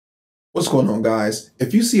What's going on, guys?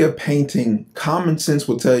 If you see a painting, common sense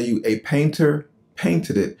will tell you a painter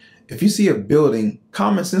painted it. If you see a building,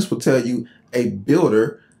 common sense will tell you a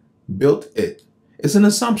builder built it. It's an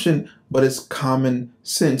assumption, but it's common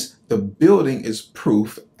sense. The building is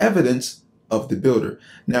proof, evidence of the builder.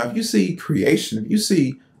 Now, if you see creation, if you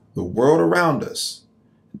see the world around us,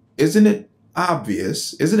 isn't it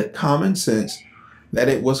obvious, isn't it common sense that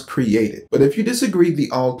it was created? But if you disagree,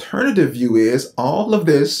 the alternative view is all of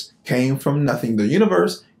this came from nothing. The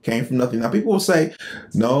universe came from nothing. Now, people will say,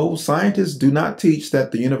 no, scientists do not teach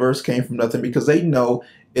that the universe came from nothing because they know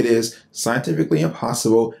it is scientifically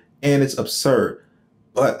impossible and it's absurd.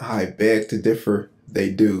 But I beg to differ,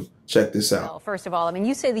 they do. Check this out. Well, first of all, I mean,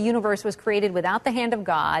 you say the universe was created without the hand of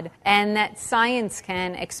God and that science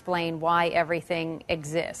can explain why everything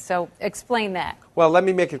exists. So explain that. Well, let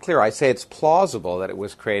me make it clear. I say it's plausible that it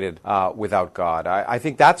was created without God. I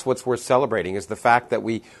think that's what's worth celebrating, is the fact that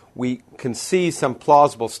we can see some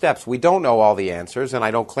plausible steps. We don't know all the answers, and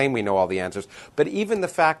I don't claim we know all the answers, but even the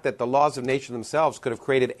fact that the laws of nature themselves could have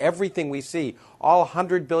created everything we see, all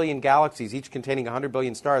 100 billion galaxies, each containing 100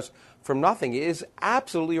 billion stars, from nothing, is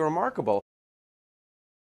absolutely remarkable.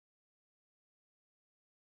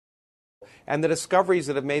 And the discoveries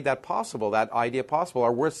that have made that possible, that idea possible,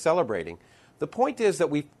 are worth celebrating. The point is that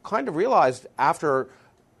we've kind of realized after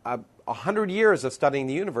 100 years of studying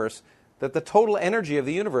the universe that the total energy of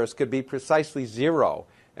the universe could be precisely zero.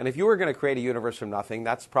 And if you were going to create a universe from nothing,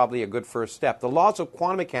 that's probably a good first step. The laws of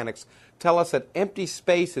quantum mechanics tell us that empty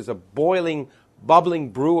space is a boiling, bubbling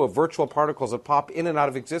brew of virtual particles that pop in and out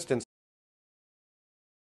of existence.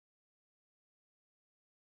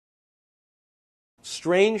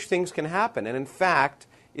 Strange things can happen, and in fact,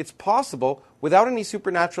 it's possible, without any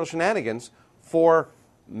supernatural shenanigans, for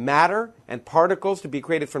matter and particles to be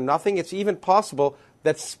created from nothing. It's even possible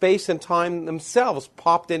that space and time themselves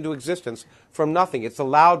popped into existence from nothing. It's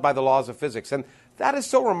allowed by the laws of physics, and that is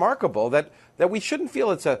so remarkable that we shouldn't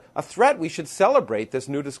feel it's a threat. We should celebrate this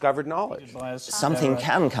new discovered knowledge. Something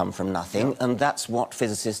can come from nothing, and that's what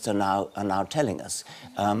physicists are now telling us.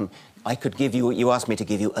 I could give you, you asked me to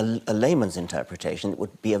give you a layman's interpretation. It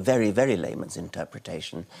would be a very, very layman's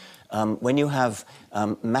interpretation. When you have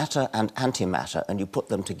matter and antimatter and you put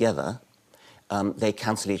them together, they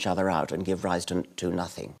cancel each other out and give rise to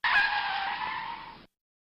nothing.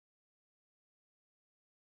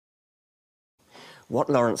 What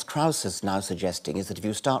Lawrence Krauss is now suggesting is that if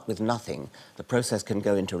you start with nothing, the process can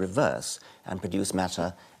go into reverse and produce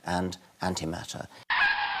matter and antimatter.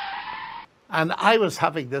 And I was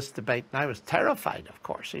having this debate, and I was terrified, of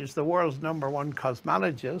course. He's the world's #1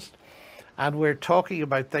 cosmologist, and we're talking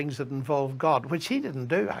about things that involve God, which he didn't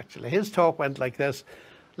do, actually. His talk went like this: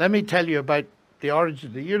 let me tell you about the origin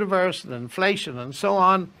of the universe and inflation and so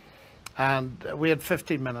on. And we had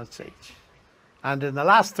 15 minutes each. And in the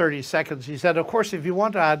last 30 seconds, he said, of course, if you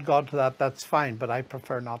want to add God to that, that's fine, but I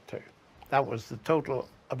prefer not to. That was the total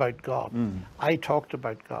about God. I talked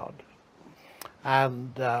about God.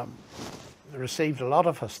 And received a lot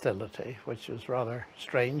of hostility, which was rather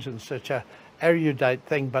strange and such a erudite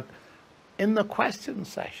thing. But in the question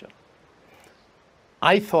session,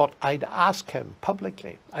 I thought I'd ask him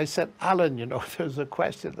publicly. I said, Alan, you know, there's a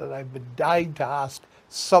question that I've been dying to ask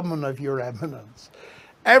someone of your eminence.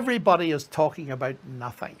 Everybody is talking about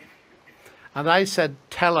nothing. And I said,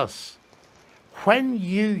 tell us, when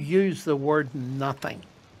you use the word nothing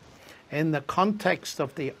in the context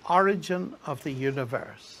of the origin of the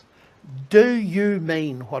universe, do you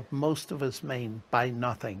mean what most of us mean by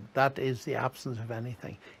nothing? That is the absence of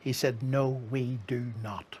anything. He said, no, we do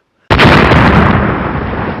not.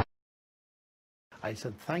 I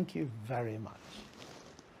said, thank you very much.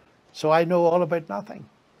 So I know all about nothing.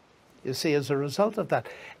 You see, as a result of that,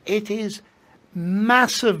 it is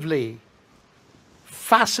massively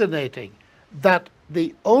fascinating that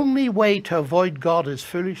the only way to avoid God is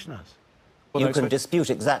foolishness. You can dispute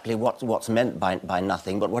exactly what's meant by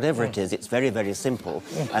nothing, but whatever it is, it's very, very simple.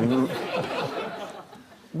 And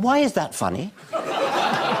why is that funny?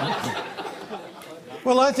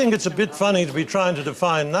 Well, I think it's a bit funny to be trying to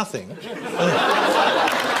define nothing.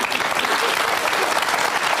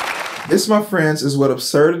 This, my friends, is what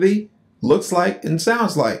absurdity looks like and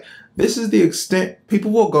sounds like. This is the extent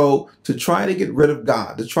people will go to try to get rid of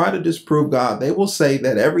God, to try to disprove God. They will say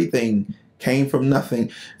that everything came from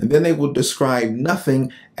nothing, and then they will describe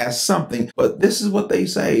nothing as something. But this is what they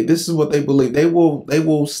say. This is what they believe. They will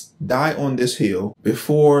die on this hill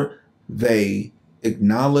before they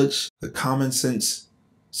acknowledge the common sense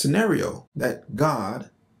scenario that God,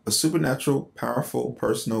 a supernatural, powerful,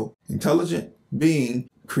 personal, intelligent being,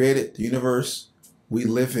 created the universe we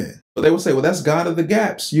live in. But they will say, well, that's God of the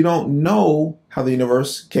gaps. You don't know how the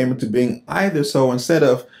universe came into being either. So instead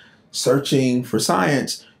of searching for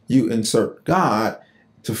science, you insert God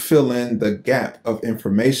to fill in the gap of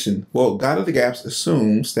information. Well, God of the gaps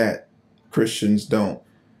assumes that Christians don't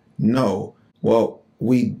know. Well,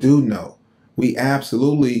 we do know. We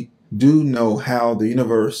absolutely do know how the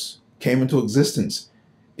universe came into existence.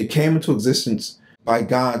 It came into existence by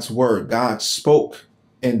God's word. God spoke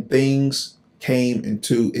and things came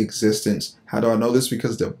into existence. How do I know this?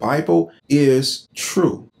 Because the Bible is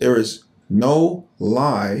true. There is no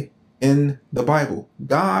lie in the Bible.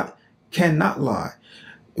 God cannot lie.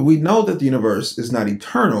 We know that the universe is not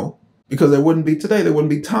eternal because there wouldn't be today. There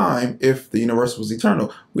wouldn't be time if the universe was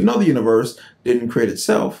eternal. We know the universe didn't create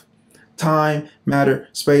itself. Time, matter,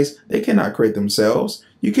 space, they cannot create themselves.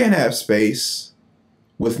 You can't have space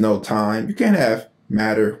with no time. You can't have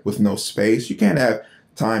matter with no space. You can't have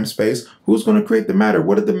time, space. Who's going to create the matter?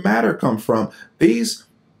 Where did the matter come from? These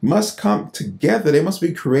must come together. They must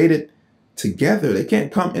be created together. They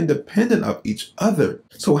can't come independent of each other.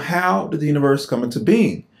 So how did the universe come into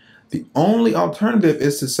being? The only alternative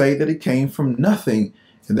is to say that it came from nothing,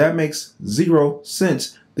 and that makes zero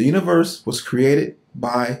sense. The universe was created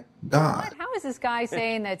by God. How is this guy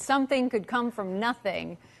saying that something could come from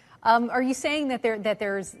nothing? Are you saying that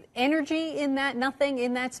there's energy in that nothing,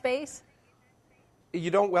 in that space? You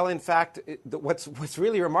don't. Well, in fact, what's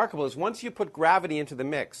really remarkable is once you put gravity into the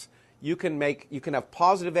mix, you can have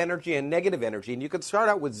positive energy and negative energy, and you can start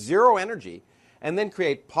out with zero energy and then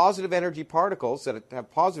create positive energy particles that have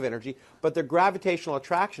positive energy, but their gravitational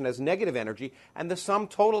attraction has negative energy, and the sum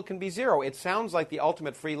total can be zero. It sounds like the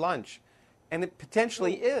ultimate free lunch, and it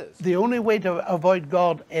potentially is. The only way to avoid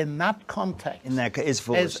God in that context is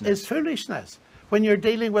foolishness. Is foolishness when you're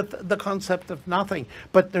dealing with the concept of nothing.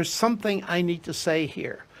 But there's something I need to say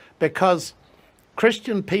here, because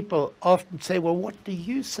Christian people often say, well, what do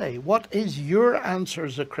you say? What is your answer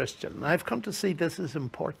as a Christian? And I've come to see this is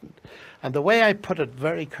important. And the way I put it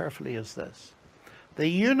very carefully is this. The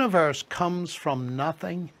universe comes from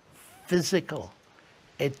nothing physical.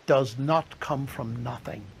 It does not come from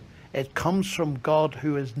nothing. It comes from God,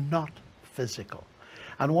 who is not physical.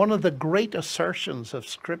 And one of the great assertions of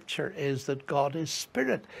Scripture is that God is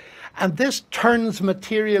spirit. And this turns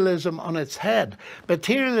materialism on its head.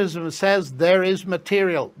 Materialism says there is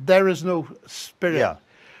material, there is no spirit. Yeah.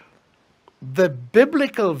 The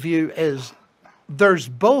biblical view is there's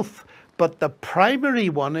both, but the primary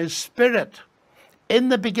one is spirit. In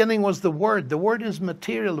the beginning was the Word. The Word is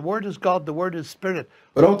material. The Word is God. The Word is spirit.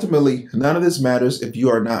 But ultimately, none of this matters if you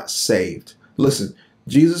are not saved. Listen,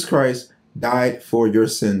 Jesus Christ died for your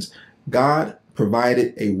sins. God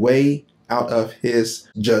provided a way out of his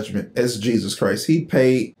judgment as Jesus Christ. He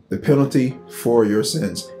paid the penalty for your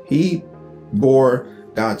sins. He bore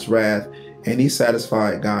God's wrath and he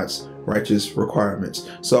satisfied God's righteous requirements.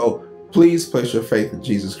 So please place your faith in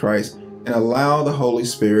Jesus Christ and allow the Holy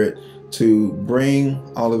Spirit to bring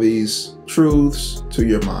all of these truths to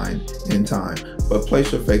your mind in time. But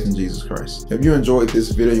place your faith in Jesus Christ. If you enjoyed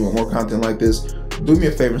this video, you want more content like this, do me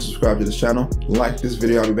a favor and subscribe to the channel. Like this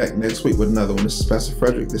video. I'll be back next week with another one. This is Pastor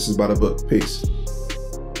Frederick. This is About a Book. Peace.